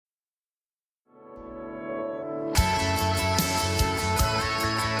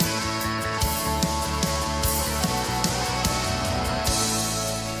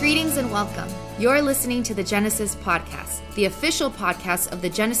Greetings and welcome. You're listening to the Genesis Podcast, the official podcast of the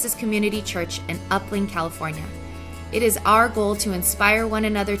Genesis Community Church in Upland, California. It is our goal to inspire one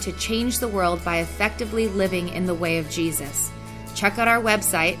another to change the world by effectively living in the way of Jesus. Check out our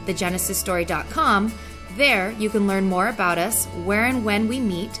website, thegenesisstory.com. There, you can learn more about us, where and when we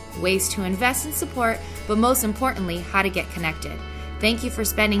meet, ways to invest and support, but most importantly, how to get connected. Thank you for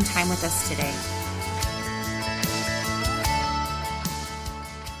spending time with us today.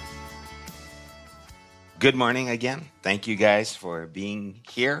 Good morning again. Thank you guys for being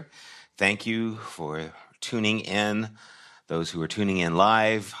here. Thank you for tuning in, those who are tuning in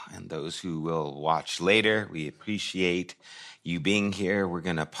live and those who will watch later. We appreciate you being here. We're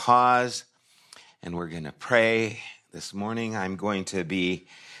going to pause and we're going to pray. This morning I'm going to be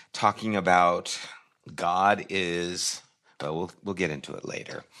talking about God is, well, we'll get into it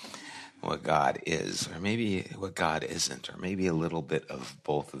later, what God is, or maybe what God isn't, or maybe a little bit of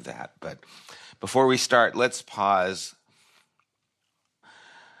both of that. But before we start, let's pause.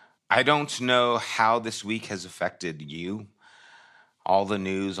 I don't know how this week has affected you. All the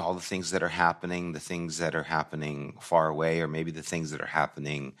news, all the things that are happening, the things that are happening far away, or maybe the things that are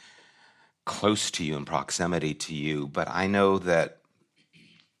happening close to you in proximity to you. But I know that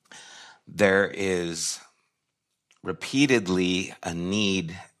there is repeatedly a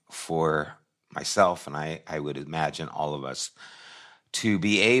need for myself, and I would imagine all of us, to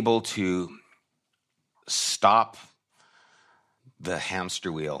be able to stop the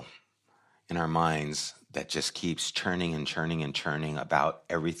hamster wheel in our minds that just keeps churning and churning and churning about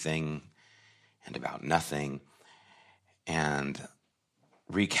everything and about nothing, and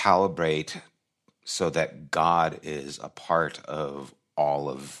recalibrate so that God is a part of all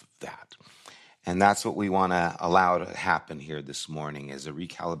of that. And that's what we want to allow to happen here this morning, is a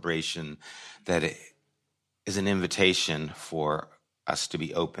recalibration that is an invitation for us to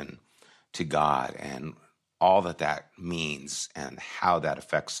be open to God and all that that means and how that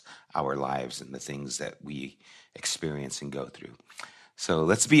affects our lives and the things that we experience and go through. So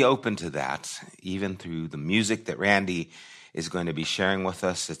let's be open to that, even through the music that Randy is going to be sharing with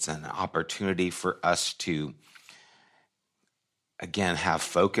us. It's an opportunity for us to, again, have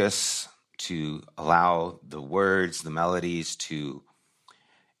focus, to allow the words, the melodies to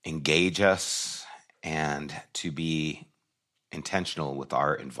engage us, and to be intentional with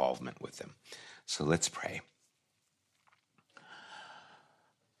our involvement with them. So let's pray.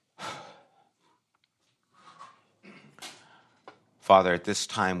 Father, at this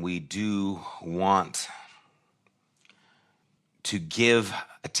time we do want to give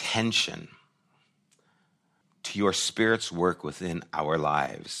attention to your Spirit's work within our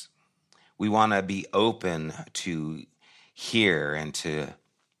lives. We want to be open to hear and to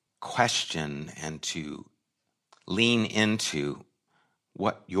question and to lean into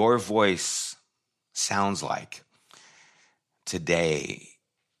what your voice sounds like today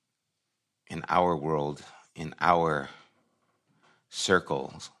in our world, in our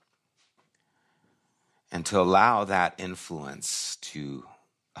circles, and to allow that influence to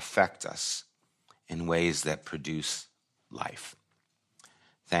affect us in ways that produce life.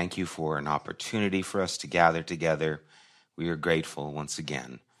 Thank you for an opportunity for us to gather together. We are grateful once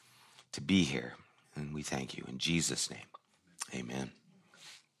again to be here, and we thank you in Jesus' name. Amen.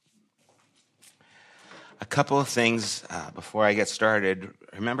 A couple of things before I get started.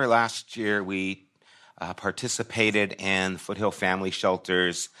 Remember last year we participated in Foothill Family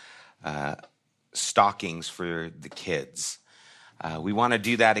Shelter's stockings for the kids. We want to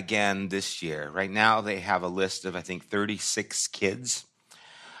do that again this year. Right now they have a list of, I think, 36 kids.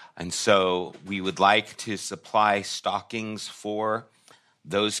 And so we would like to supply stockings for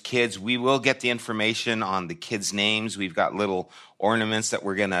those kids. We will get the information on the kids' names. We've got little ornaments that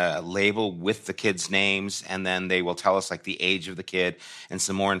we're going to label with the kids' names, and then they will tell us like the age of the kid and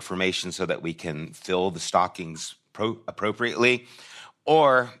some more information so that we can fill the stockings appropriately.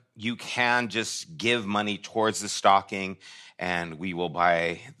 Or you can just give money towards the stocking and we will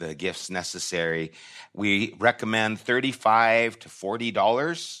buy the gifts necessary. We recommend $35 to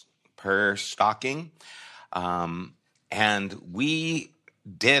 $40 per stocking. And we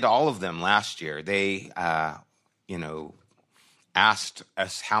did all of them last year. They, asked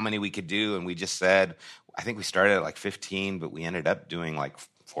us how many we could do, and we just said, I think we started at like 15, but we ended up doing like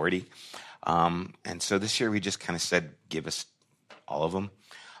 40. And so this year we just kind of said, give us all of them.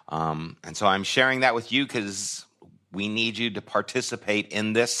 And so I'm sharing that with you because we need you to participate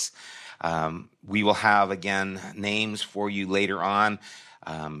in this. We will have, again, names for you later on.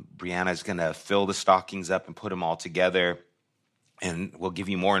 Brianna is going to fill the stockings up and put them all together, and we'll give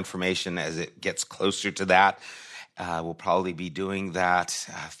you more information as it gets closer to that. We'll probably be doing that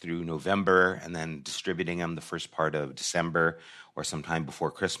through November and then distributing them the first part of December or sometime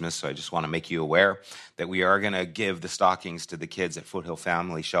before Christmas. So I just want to make you aware that we are going to give the stockings to the kids at Foothill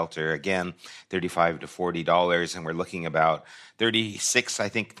Family Shelter. Again, $35 to $40, and we're looking about 36, I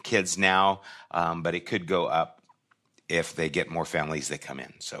think, kids now, but it could go up if they get more families that come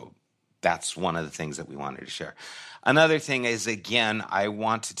in. So that's one of the things that we wanted to share. Another thing is, again, I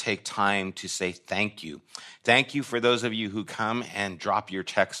want to take time to say thank you. Thank you for those of you who come and drop your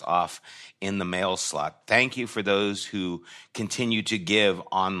checks off in the mail slot. Thank you for those who continue to give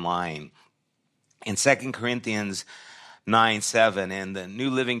online. In 2 Corinthians 9:7, in the New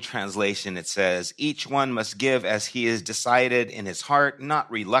Living Translation, it says, "Each one must give as he has decided in his heart,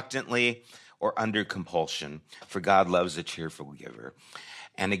 not reluctantly or under compulsion, for God loves a cheerful giver."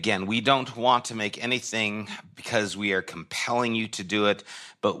 And again, we don't want to make anything because we are compelling you to do it,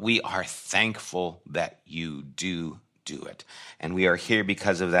 but we are thankful that you do it. And we are here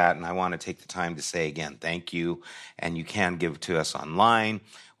because of that. And I want to take the time to say again, thank you. And you can give to us online,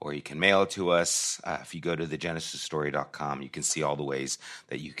 or you can mail it to us. If you go to thegenesisstory.com, you can see all the ways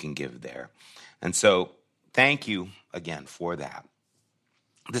that you can give there. And so thank you again for that.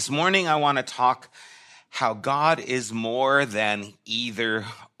 This morning, I want to talk how God is more than either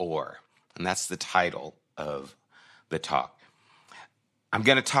or. And that's the title of the talk. I'm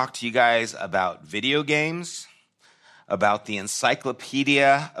going to talk to you guys about video games, about the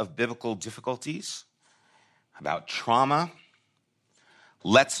Encyclopedia of Biblical Difficulties, about trauma,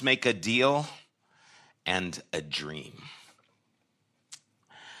 let's make a deal, and a dream.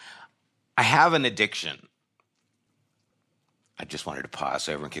 I have an addiction. I just wanted to pause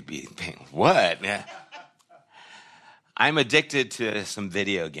so everyone could be thinking, what? I'm addicted to some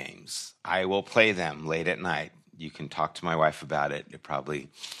video games. I will play them late at night. You can talk to my wife about it.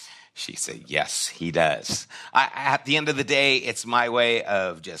 She said, yes, he does. At the end of the day, it's my way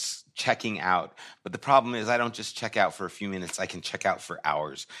of just checking out. But the problem is I don't just check out for a few minutes. I can check out for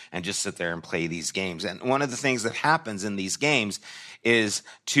hours and just sit there and play these games. And one of the things that happens in these games is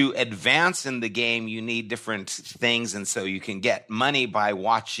to advance in the game, you need different things. And so you can get money by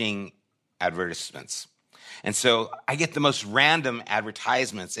watching advertisements. And so I get the most random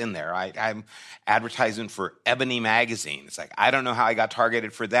advertisements in there. I'm advertising for Ebony magazine. It's like, I don't know how I got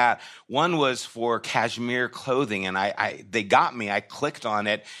targeted for that. One was for cashmere clothing, and they got me. I clicked on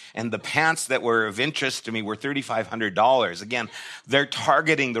it, and the pants that were of interest to me were $3,500. Again, they're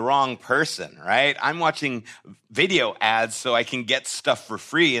targeting the wrong person, right? I'm watching video ads so I can get stuff for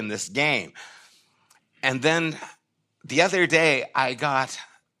free in this game. And then the other day, I got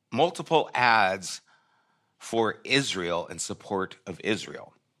multiple ads for Israel in support of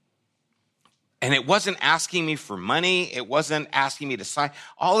Israel. And it wasn't asking me for money. It wasn't asking me to sign.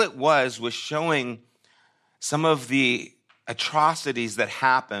 All it was showing some of the atrocities that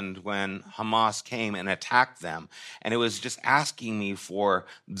happened when Hamas came and attacked them. And it was just asking me for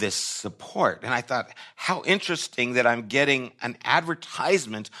this support. And I thought, how interesting that I'm getting an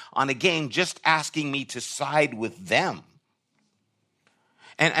advertisement on a game just asking me to side with them.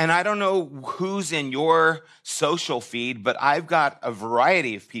 And I don't know who's in your social feed, but I've got a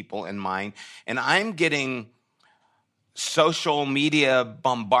variety of people in mine, and I'm getting social media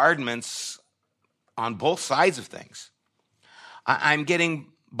bombardments on both sides of things. I'm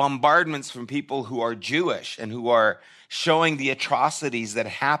getting bombardments from people who are Jewish and who are showing the atrocities that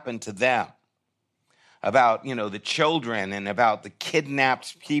happened to them, about, the children and about the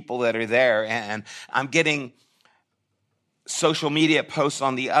kidnapped people that are there. And I'm getting social media posts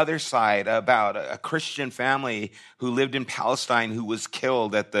on the other side about a Christian family who lived in Palestine who was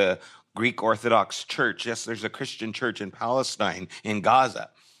killed at the Greek Orthodox Church. Yes, there's a Christian church in Palestine, in Gaza.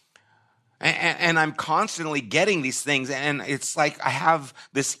 And I'm constantly getting these things, and it's like I have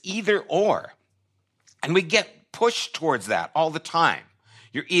this either or. And we get pushed towards that all the time.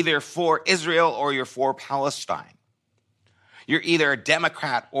 You're either for Israel or you're for Palestine. You're either a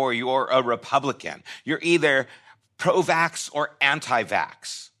Democrat or you're a Republican. You're either pro-vax or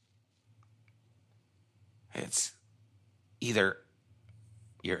anti-vax. It's either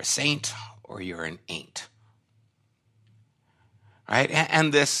you're a saint or you're an ain't. Right?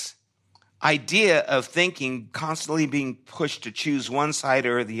 And this idea of thinking, constantly being pushed to choose one side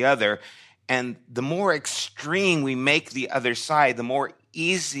or the other, and the more extreme we make the other side, the more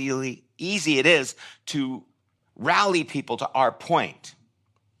easy it is to rally people to our point.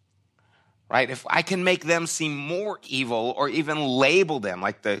 Right? If I can make them seem more evil or even label them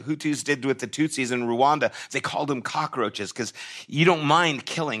like the Hutus did with the Tutsis in Rwanda, they called them cockroaches because you don't mind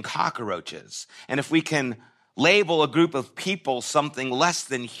killing cockroaches. And if we can label a group of people something less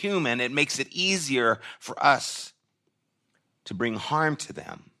than human, it makes it easier for us to bring harm to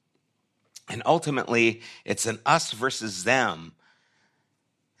them. And ultimately, it's an us versus them.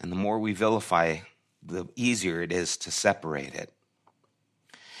 And the more we vilify, the easier it is to separate it.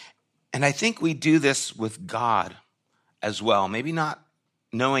 And I think we do this with God as well, maybe not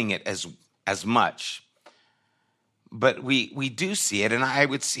knowing it as much, but we do see it, and I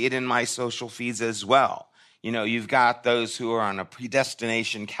would see it in my social feeds as well. You know, you've got those who are on a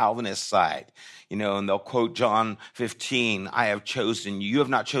predestination Calvinist side, you know, and they'll quote John 15, I have chosen you. You have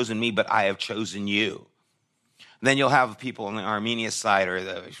not chosen me, but I have chosen you. Then you'll have people on the Arminian side or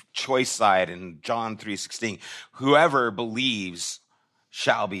the choice side in John 3:16. Whoever believes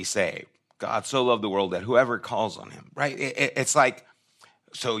shall be saved. God so loved the world that whoever calls on him, right? It's like,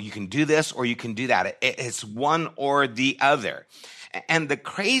 so you can do this or you can do that. It's one or the other. And the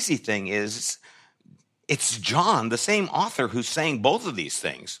crazy thing is, it's John, the same author, who's saying both of these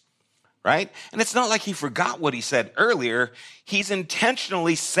things, right? And it's not like he forgot what he said earlier. He's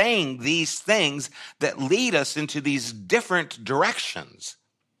intentionally saying these things that lead us into these different directions.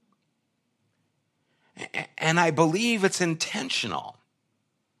 And I believe it's intentional.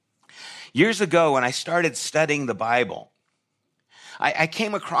 Years ago, when I started studying the Bible, I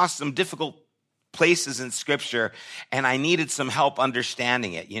came across some difficult places in Scripture, and I needed some help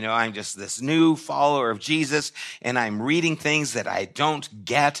understanding it. You know, I'm just this new follower of Jesus, and I'm reading things that I don't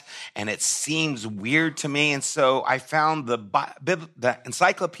get, and it seems weird to me. And so I found the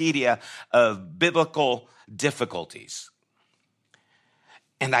Encyclopedia of Biblical Difficulties.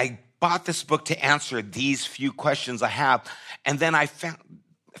 And I bought this book to answer these few questions I have, and then I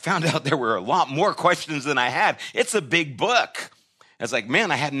found out there were a lot more questions than I had. It's a big book. It's like,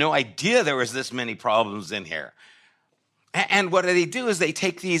 man, I had no idea there was this many problems in here. And what they do is they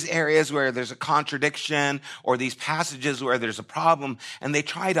take these areas where there's a contradiction or these passages where there's a problem, and they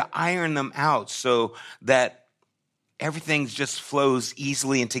try to iron them out so that everything just flows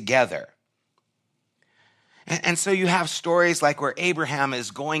easily and together. And so you have stories like where Abraham is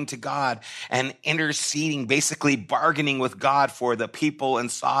going to God and interceding, basically bargaining with God for the people in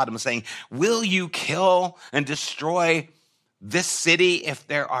Sodom, saying, will you kill and destroy this city if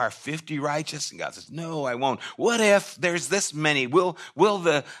there are 50 righteous? And God says, no, I won't. What if there's this many? Will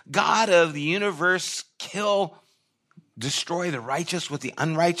the God of the universe destroy the righteous with the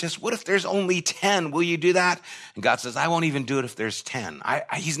unrighteous? What if there's only 10? Will you do that? And God says, I won't even do it if there's 10.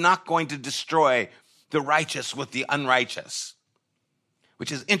 He's not going to destroy the righteous with the unrighteous,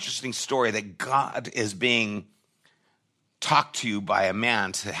 which is an interesting story that God is being talked to by a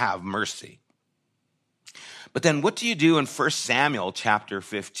man to have mercy. But then what do you do in 1 Samuel chapter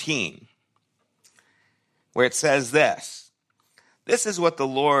 15, where it says this? This is what the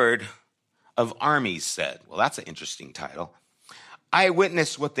Lord of armies said. Well, that's an interesting title. I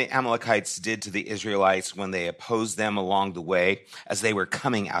witnessed what the Amalekites did to the Israelites when they opposed them along the way as they were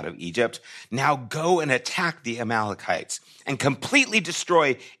coming out of Egypt. Now go and attack the Amalekites and completely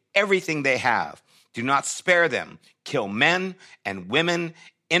destroy everything they have. Do not spare them. Kill men and women,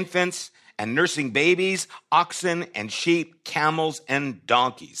 infants and nursing babies, oxen and sheep, camels and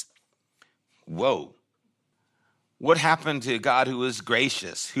donkeys. Whoa. What happened to God who was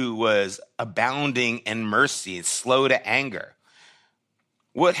gracious, who was abounding in mercy and slow to anger?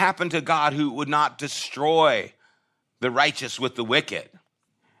 What happened to God who would not destroy the righteous with the wicked?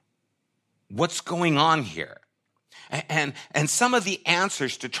 What's going on here? And some of the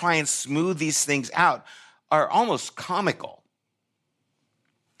answers to try and smooth these things out are almost comical.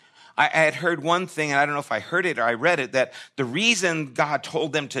 I had heard one thing, and I don't know if I heard it or I read it, that the reason God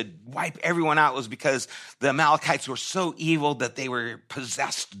told them to wipe everyone out was because the Amalekites were so evil that they were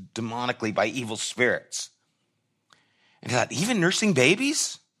possessed demonically by evil spirits. And I thought, even nursing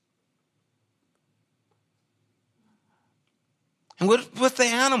babies? And what with the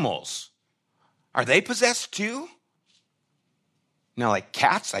animals? Are they possessed too? Now, like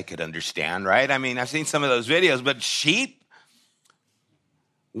cats, I could understand, right? I mean, I've seen some of those videos, but sheep?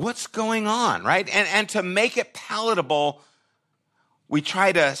 What's going on, right? And to make it palatable, we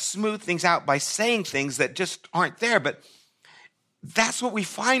try to smooth things out by saying things that just aren't there, but that's what we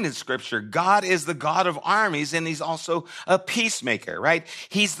find in Scripture. God is the God of armies, and he's also a peacemaker, right?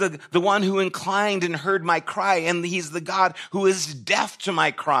 He's the one who inclined and heard my cry, and he's the God who is deaf to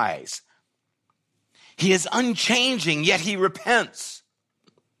my cries. He is unchanging, yet he repents.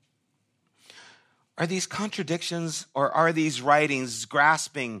 Are these contradictions, or are these writings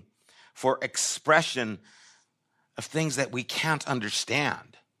grasping for expression of things that we can't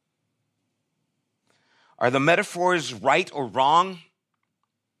understand? Are the metaphors right or wrong?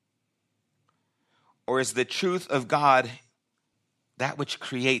 Or is the truth of God that which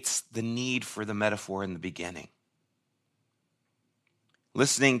creates the need for the metaphor in the beginning?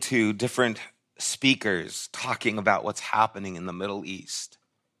 listening to different speakers talking about what's happening in the Middle East,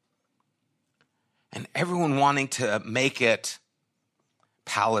 and everyone wanting to make it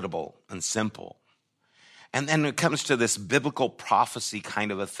palatable and simple. And then it comes to this biblical prophecy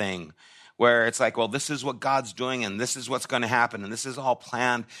kind of a thing where it's like, well, this is what God's doing and this is what's going to happen and this is all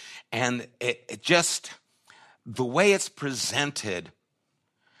planned. And it just, the way it's presented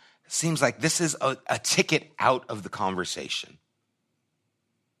seems like this is a ticket out of the conversation.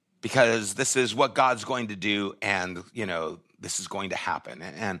 Because this is what God's going to do and, this is going to happen.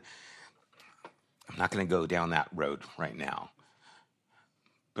 And I'm not going to go down that road right now.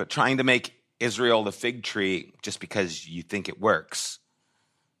 But trying to make Israel the fig tree just because you think it works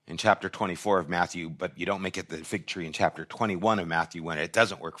in chapter 24 of Matthew, but you don't make it the fig tree in chapter 21 of Matthew when it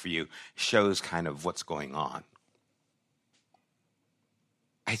doesn't work for you, shows kind of what's going on.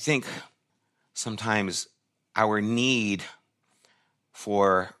 I think sometimes our need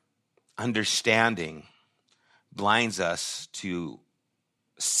for understanding blinds us to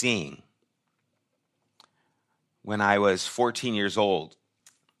seeing. When I was 14 years old,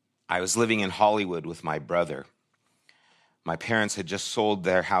 I was living in Hollywood with my brother. My parents had just sold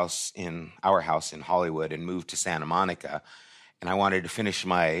our house in Hollywood and moved to Santa Monica. And I wanted to finish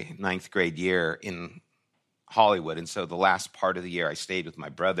my 9th grade year in Hollywood. And so the last part of the year I stayed with my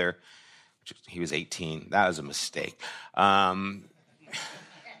brother. He was 18. That was a mistake.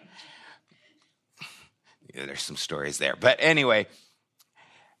 There's some stories there. But anyway,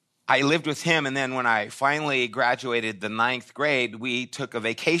 I lived with him, and then when I finally graduated the 9th grade, we took a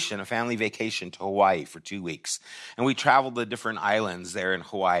family vacation to Hawaii for 2 weeks. And we traveled to different islands there in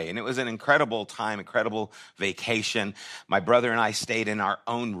Hawaii. And it was an incredible time, incredible vacation. My brother and I stayed in our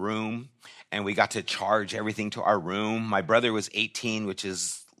own room, and we got to charge everything to our room. My brother was 18, which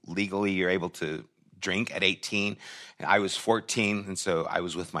is legally you're able to drink at 18. And I was 14, and so I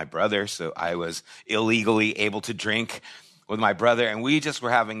was with my brother, so I was illegally able to drink with my brother, and we just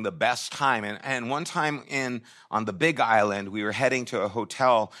were having the best time. And one time on the Big Island, we were heading to a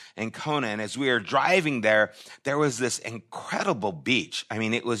hotel in Kona, and as we were driving there was this incredible beach. I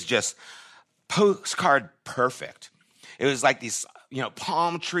mean, it was just postcard perfect. It was like these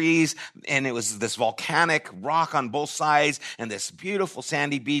palm trees, and it was this volcanic rock on both sides and this beautiful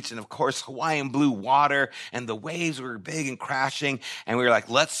sandy beach, and of course Hawaiian blue water, and the waves were big and crashing, and we were like,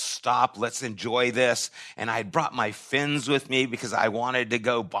 let's stop, let's enjoy this. And I had brought my fins with me because I wanted to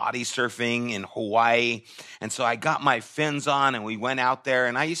go body surfing in Hawaii, and so I got my fins on and we went out there,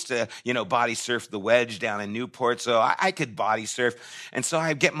 and I used to body surf the Wedge down in Newport, so I could body surf. And so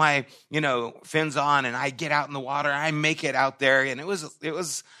I get my fins on and I get out in the water, and I make it out there, and it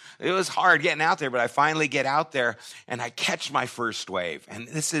was hard getting out there, but I finally get out there and I catch my first wave. And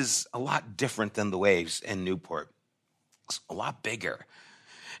this is a lot different than the waves in Newport. It's a lot bigger.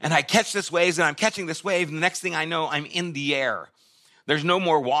 And I catch this wave, and I'm catching this wave, and the next thing I know, I'm in the air. There's no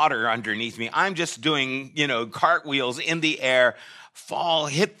more water underneath me. I'm just doing, cartwheels in the air,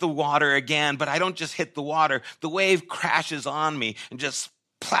 hit the water again, but I don't just hit the water. The wave crashes on me and just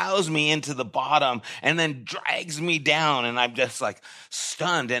plows me into the bottom and then drags me down, and I'm just like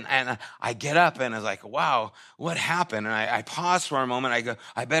stunned, and I get up and I was like, wow, what happened? And I pause for a moment. I go,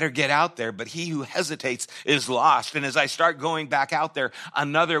 I better get out there, but he who hesitates is lost. And as I start going back out there,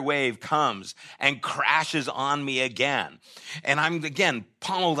 another wave comes and crashes on me again, and I'm again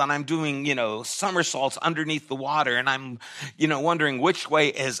pummeled, and I'm doing somersaults underneath the water, and I'm wondering which way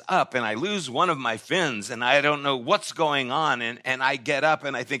is up, and I lose one of my fins, and I don't know what's going on, and I get up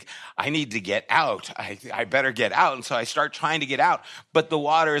and I think, I need to get out. I better get out. And so I start trying to get out, but the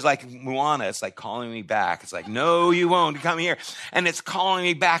water is like Moana. It's like calling me back. It's like, no, you won't come here. And it's calling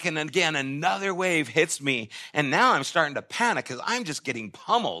me back. And again, another wave hits me. And now I'm starting to panic because I'm just getting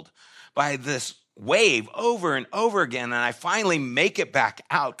pummeled by this wave over and over again. And I finally make it back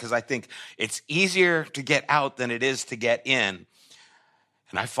out because I think it's easier to get out than it is to get in.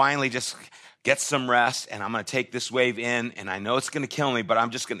 And I finally just get some rest, and I'm going to take this wave in, and I know it's going to kill me, but I'm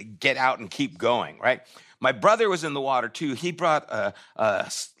just going to get out and keep going, right? My brother was in the water too. He brought a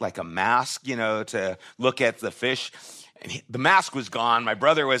mask, to look at the fish. And the mask was gone. My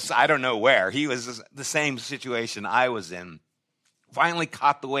brother was, I don't know where. He was the same situation I was in. Finally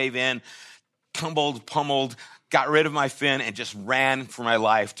caught the wave in, tumbled, pummeled, got rid of my fin, and just ran for my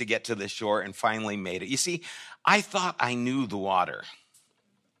life to get to the shore and finally made it. You see, I thought I knew the water,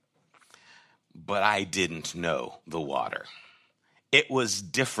 but I didn't know the water. It was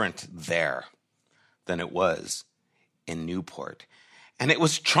different there than it was in Newport. And it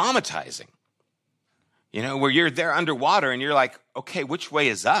was traumatizing. Where you're there underwater and you're like, okay, which way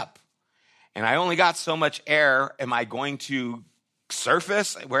is up? And I only got so much air. Am I going to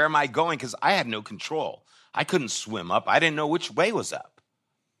surface? Where am I going? Because I had no control. I couldn't swim up. I didn't know which way was up.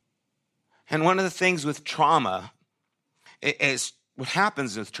 And one of the things with trauma is what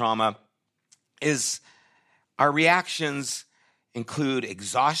happens with trauma is our reactions include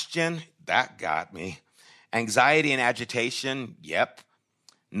exhaustion. That got me. Anxiety and agitation. Yep.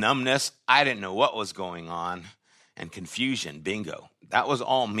 Numbness. I didn't know what was going on. And confusion. Bingo. That was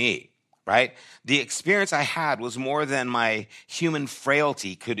all me. Right? The experience I had was more than my human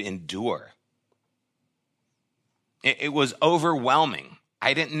frailty could endure. It was overwhelming.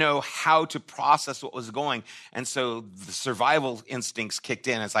 I didn't know how to process what was going. And so the survival instincts kicked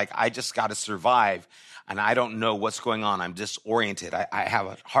in. It's like, I just got to survive. And I don't know what's going on. I'm disoriented. I have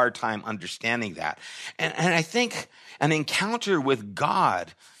a hard time understanding that. And I think an encounter with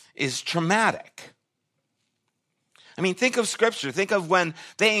God is traumatic. I mean, think of Scripture. Think of when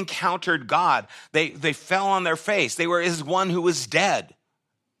they encountered God. They fell on their face. They were as one who was dead.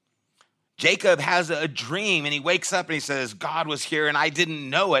 Jacob has a dream, and he wakes up and he says, God was here, and I didn't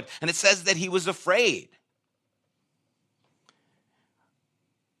know it. And it says that he was afraid.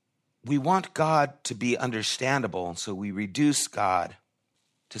 We want God to be understandable, and so we reduce God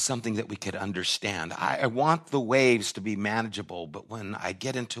to something that we could understand. I want the waves to be manageable, but when I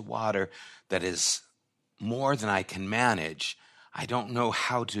get into water that is more than I can manage, I don't know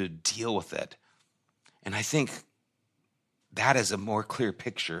how to deal with it. And I think that is a more clear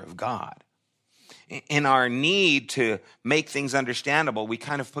picture of God. In our need to make things understandable, we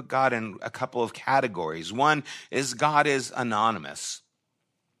kind of put God in a couple of categories. One is God is anonymous,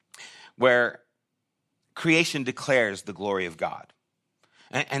 where creation declares the glory of God.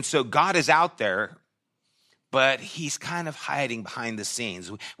 And so God is out there, but he's kind of hiding behind the scenes.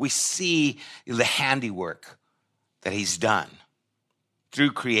 We see the handiwork that he's done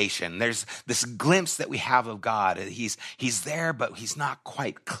through creation. There's this glimpse that we have of God. He's there, but he's not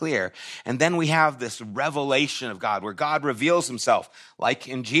quite clear. And then we have this revelation of God, where God reveals himself, like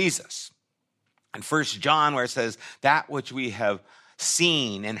in Jesus. In 1 John, where it says, that which we have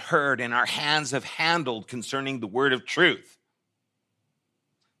seen and heard and our hands have handled concerning the word of truth.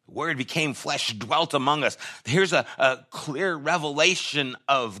 The word became flesh, dwelt among us. Here's a clear revelation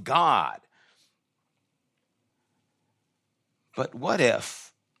of God. But what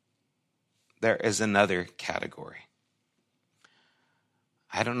if there is another category?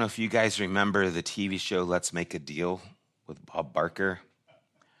 I don't know if you guys remember the TV show Let's Make a Deal with Bob Barker,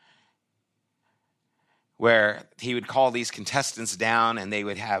 where he would call these contestants down and they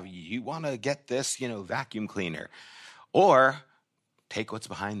would have, you want to get this, vacuum cleaner, or take what's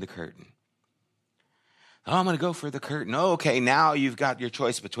behind the curtain. Oh, I'm going to go for the curtain. Oh, okay, now you've got your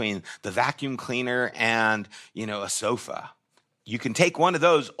choice between the vacuum cleaner and, a sofa. You can take one of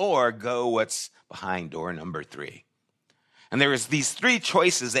those or go what's behind door number 3. And there was these 3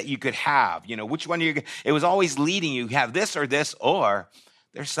 choices that you could have. Which one it was always leading you. You have this, or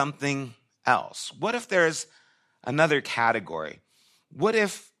there's something else. What if there's another category? What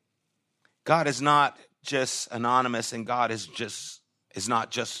if God is not just anonymous and God is not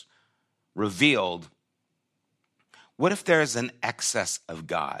just revealed? What if there's an excess of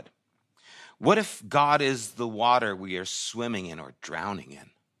God? What if God is the water we are swimming in or drowning in?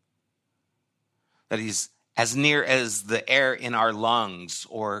 That he's as near as the air in our lungs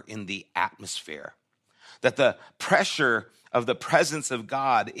or in the atmosphere. That the pressure of the presence of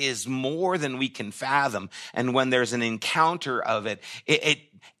God is more than we can fathom. And when there's an encounter of it,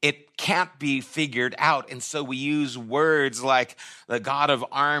 it can't be figured out. And so we use words like the God of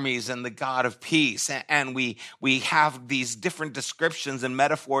armies and the God of peace. And we have these different descriptions and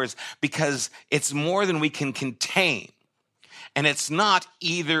metaphors because it's more than we can contain. And it's not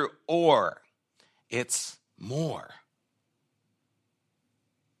either or, it's more.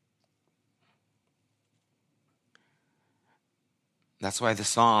 That's why the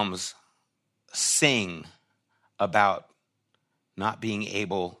Psalms sing about not being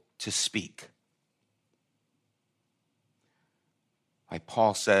able to speak. Like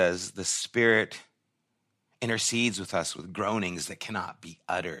Paul says, the Spirit intercedes with us with groanings that cannot be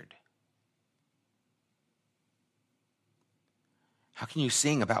uttered. How can you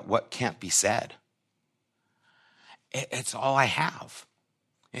sing about what can't be said? It's all I have.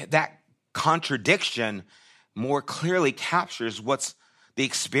 That contradiction more clearly captures what's the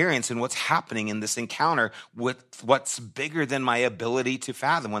experience and what's happening in this encounter with what's bigger than my ability to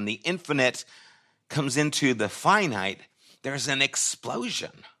fathom. When the infinite comes into the finite, there's an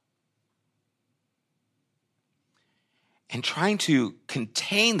explosion. and trying to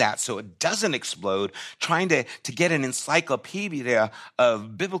contain that so it doesn't explode, trying to get an encyclopedia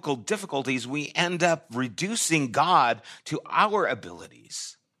of biblical difficulties, we end up reducing God to our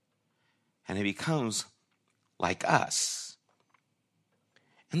abilities. And it becomes like us.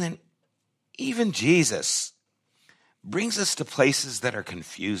 And then even Jesus brings us to places that are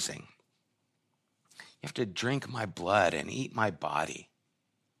confusing. You have to drink my blood and eat my body.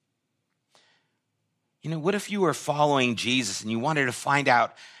 What if you were following Jesus and you wanted to find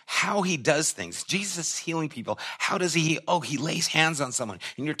out how he does things? Jesus is healing people. How does he heal? Oh, he lays hands on someone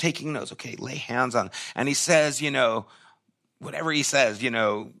and you're taking notes. Okay, lay hands on. And he says, whatever he says,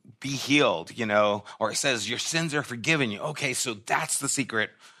 be healed, or he says your sins are forgiven you. Okay, so that's the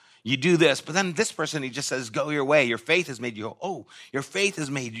secret. You do this, but then this person, he just says, go your way. Your faith has made you whole. Oh, your faith has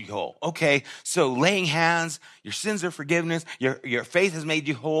made you whole. Okay, so laying hands, your sins are forgiveness, your faith has made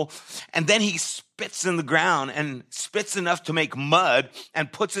you whole. And then he spits in the ground and spits enough to make mud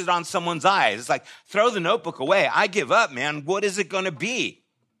and puts it on someone's eyes. It's like, throw the notebook away. I give up, man. What is it going to be?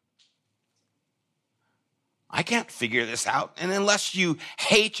 I can't figure this out. And unless you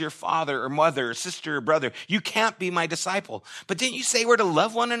hate your father or mother or sister or brother, you can't be my disciple. But didn't you say we're to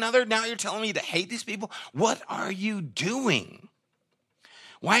love one another? Now you're telling me to hate these people? What are you doing?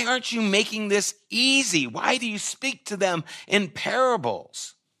 Why aren't you making this easy? Why do you speak to them in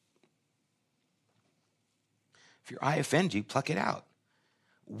parables? If your eye offends you, pluck it out.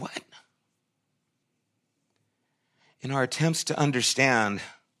 What? In our attempts to understand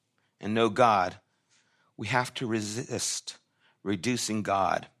and know God, we have to resist reducing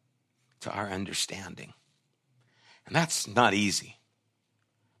God to our understanding. And that's not easy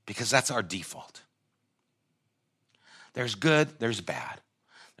because that's our default. There's good, there's bad.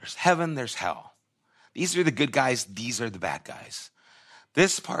 There's heaven, there's hell. These are the good guys, these are the bad guys.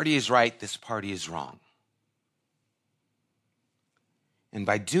 This party is right, this party is wrong. And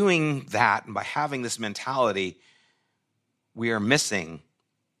by doing that and by having this mentality, we are missing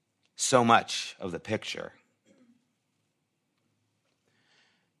so much of the picture.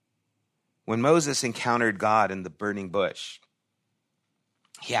 When Moses encountered God in the burning bush,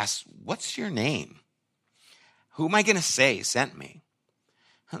 he asked, what's your name? Who am I going to say sent me?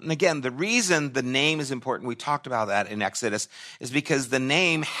 And again, the reason the name is important, we talked about that in Exodus, is because the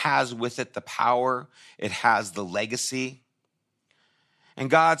name has with it the power, it has the legacy.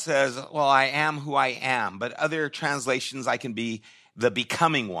 And God says, well, I am who I am. But other translations, I can be the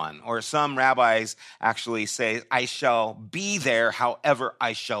becoming one. Or some rabbis actually say, I shall be there however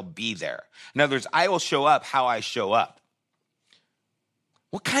I shall be there. In other words, I will show up how I show up.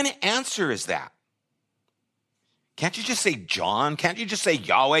 What kind of answer is that? Can't you just say John? Can't you just say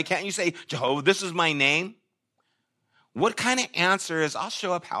Yahweh? Can't you say Jehovah? This is my name. What kind of answer is I'll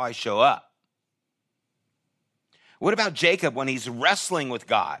show up how I show up? What about Jacob when he's wrestling with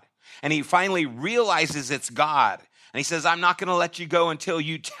God and he finally realizes it's God? And he says, I'm not going to let you go until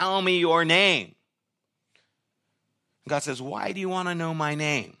you tell me your name. God says, why do you want to know my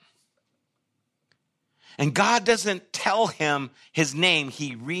name? And God doesn't tell him his name.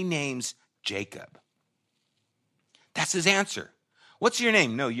 He renames Jacob. That's his answer. What's your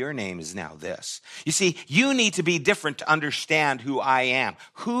name? No, your name is now this. You see, you need to be different to understand who I am.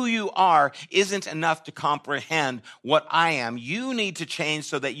 Who you are isn't enough to comprehend what I am. You need to change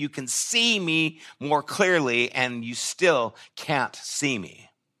so that you can see me more clearly, and you still can't see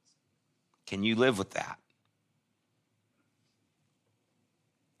me. Can you live with that?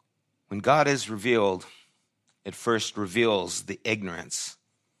 When God is revealed, it first reveals the ignorance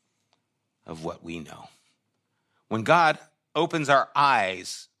of what we know. When God opens our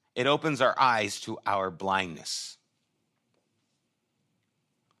eyes, it opens our eyes to our blindness.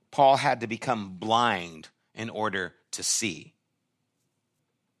 Paul had to become blind in order to see.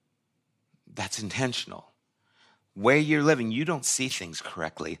 That's intentional. Where you're living, you don't see things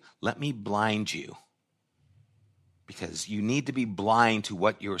correctly. Let me blind you. Because you need to be blind to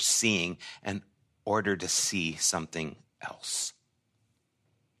what you're seeing in order to see something else.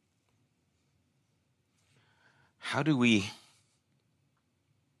 How do we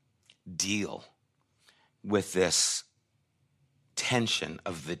deal with this tension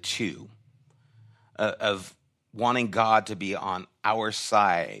of the two, of wanting God to be on our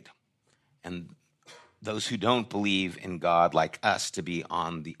side and those who don't believe in God like us to be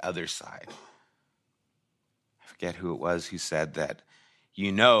on the other side? I forget who it was who said that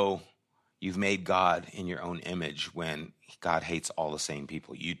you've made God in your own image when God hates all the same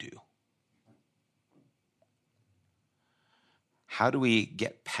people you do. How do we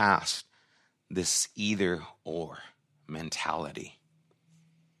get past this either or mentality?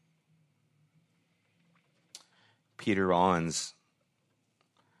 Peter Rollins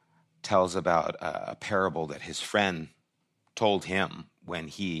tells about a parable that his friend told him when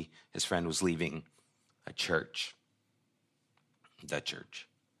his friend was leaving the church. And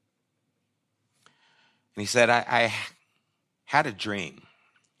he said, I had a dream.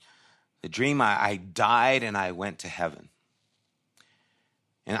 The dream, I died and I went to heaven.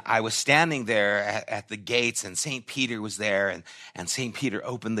 And I was standing there at the gates, and St. Peter was there, and St. Peter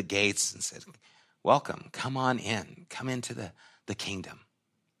opened the gates and said, welcome, come on in, come into the kingdom.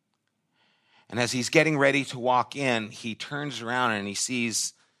 And as he's getting ready to walk in, he turns around and he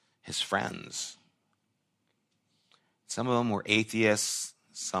sees his friends. Some of them were atheists,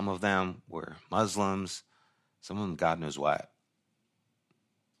 some of them were Muslims, some of them God knows what.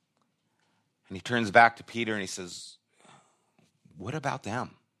 And he turns back to Peter and he says, what about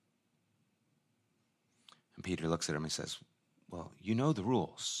them? And Peter looks at him and says, well, you know the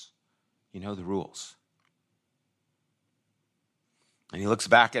rules. You know the rules. And he looks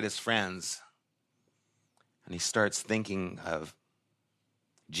back at his friends and he starts thinking of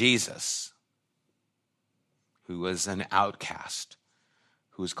Jesus, who was an outcast,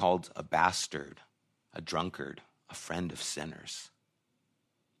 who was called a bastard, a drunkard, a friend of sinners.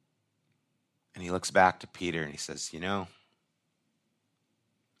 And he looks back to Peter and he says, I'm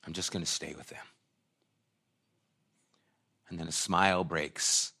just going to stay with them. And then a smile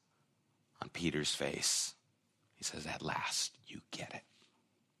breaks on Peter's face. He says, at last, you get it.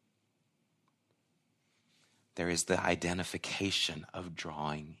 There is the identification of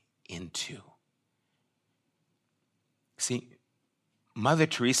drawing into. See, Mother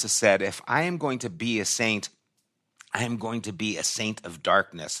Teresa said, if I am going to be a saint, I am going to be a saint of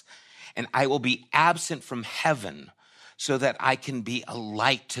darkness, and I will be absent from heaven so that I can be a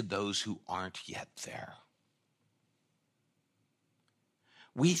light to those who aren't yet there.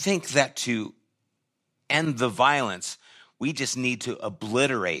 We think that to end the violence, we just need to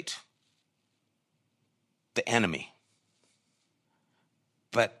obliterate the enemy.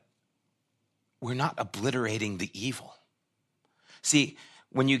 But we're not obliterating the evil. See,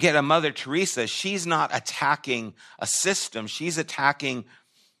 when you get a Mother Teresa, she's not attacking a system. She's attacking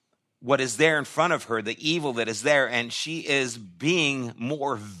what is there in front of her, the evil that is there, and she is being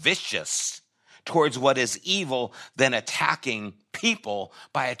more vicious towards what is evil than attacking people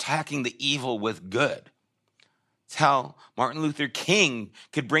by attacking the evil with good. It's how Martin Luther King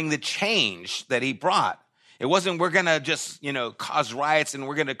could bring the change that he brought. It wasn't we're going to just, cause riots and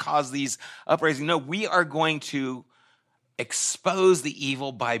we're going to cause these uprisings. No, we are going to expose the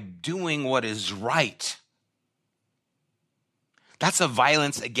evil by doing what is right. That's a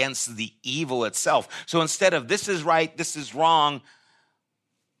violence against the evil itself. So instead of this is right, this is wrong,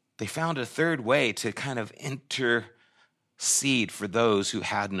 they found a third way to kind of intercede for those who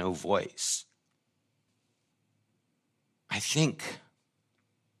had no voice. I think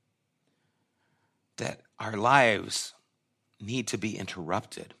that our lives need to be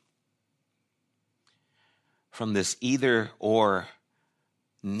interrupted from this either or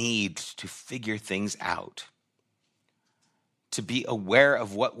need to figure things out, to be aware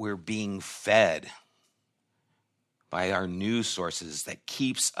of what we're being fed by our news sources that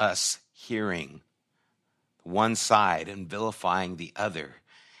keeps us hearing one side and vilifying the other.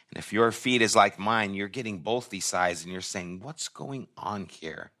 And if your feed is like mine, you're getting both these sides and you're saying, what's going on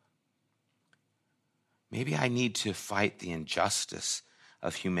here? Maybe I need to fight the injustice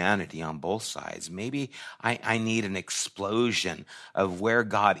of humanity on both sides. Maybe I need an explosion of where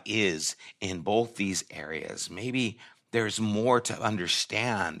God is in both these areas. Maybe there's more to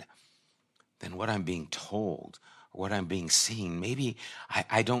understand than what I'm being told or what I'm being seen. Maybe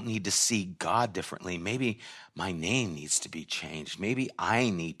I don't need to see God differently. Maybe my name needs to be changed. Maybe I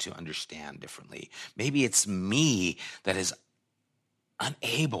need to understand differently. Maybe it's me that is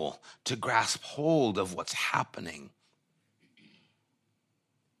unable to grasp hold of what's happening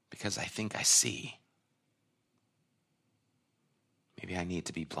because I think I see. Maybe I need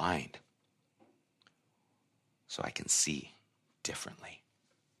to be blind so I can see differently.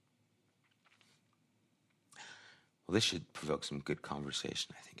 Well, this should provoke some good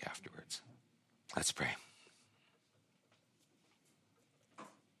conversation, I think, afterwards. Let's pray.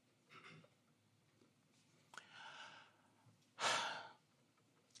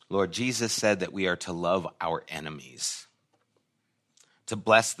 Lord, Jesus said that we are to love our enemies, to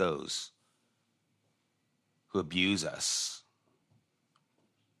bless those who abuse us,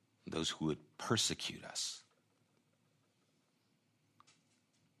 those who would persecute us.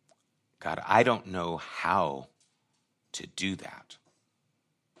 God, I don't know how to do that.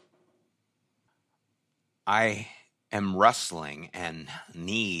 I am wrestling and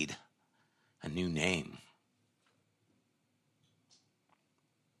need a new name.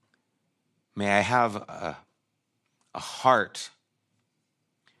 May I have a heart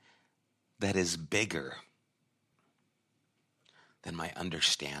that is bigger than my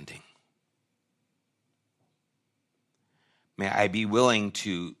understanding. May I be willing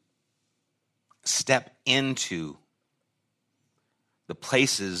to step into the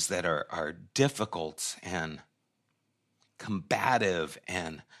places that are difficult and combative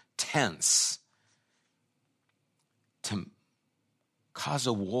and tense to cause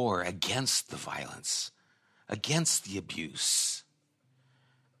a war against the violence, against the abuse,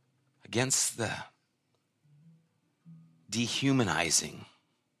 against the dehumanizing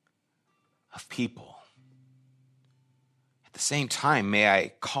of people. At the same time, may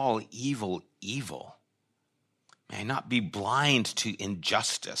I call evil evil. May I not be blind to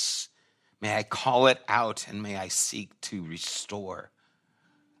injustice. May I call it out, and may I seek to restore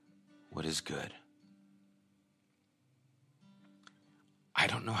what is good. I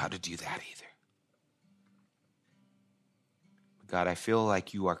don't know how to do that either. God, I feel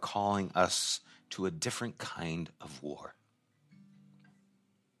like you are calling us to a different kind of war.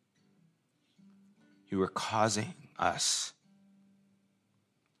 You are causing us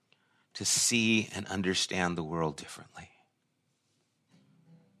to see and understand the world differently.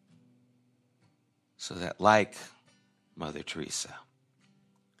 So that, like Mother Teresa,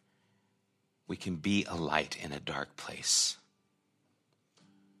 we can be a light in a dark place.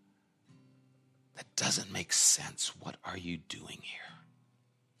 That doesn't make sense. What are you doing here?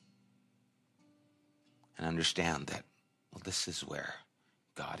 And understand that, well, this is where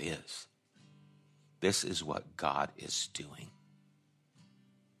God is. This is what God is doing.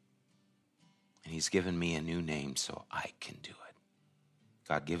 And he's given me a new name so I can do it.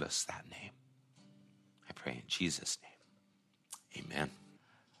 God, give us that name. I pray in Jesus' name. Amen.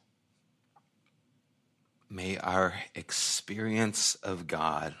 May our experience of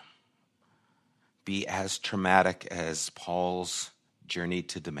God be as traumatic as Paul's journey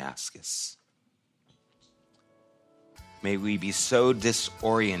to Damascus. May we be so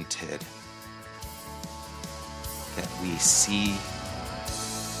disoriented that we see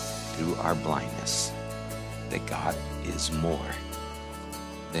through our blindness that God is more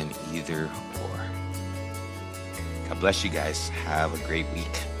than either or. God bless you guys. Have a great week.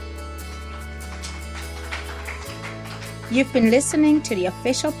 You've been listening to the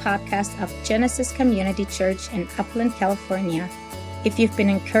official podcast of Genesis Community Church in Upland, California. If you've been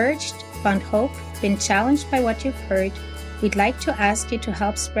encouraged, found hope, been challenged by what you've heard, we'd like to ask you to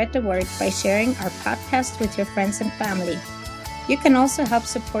help spread the word by sharing our podcast with your friends and family. You can also help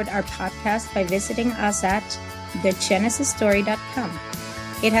support our podcast by visiting us at thegenesisstory.com.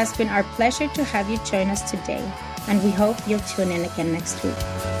 It has been our pleasure to have you join us today, and we hope you'll tune in again next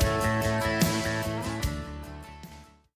week.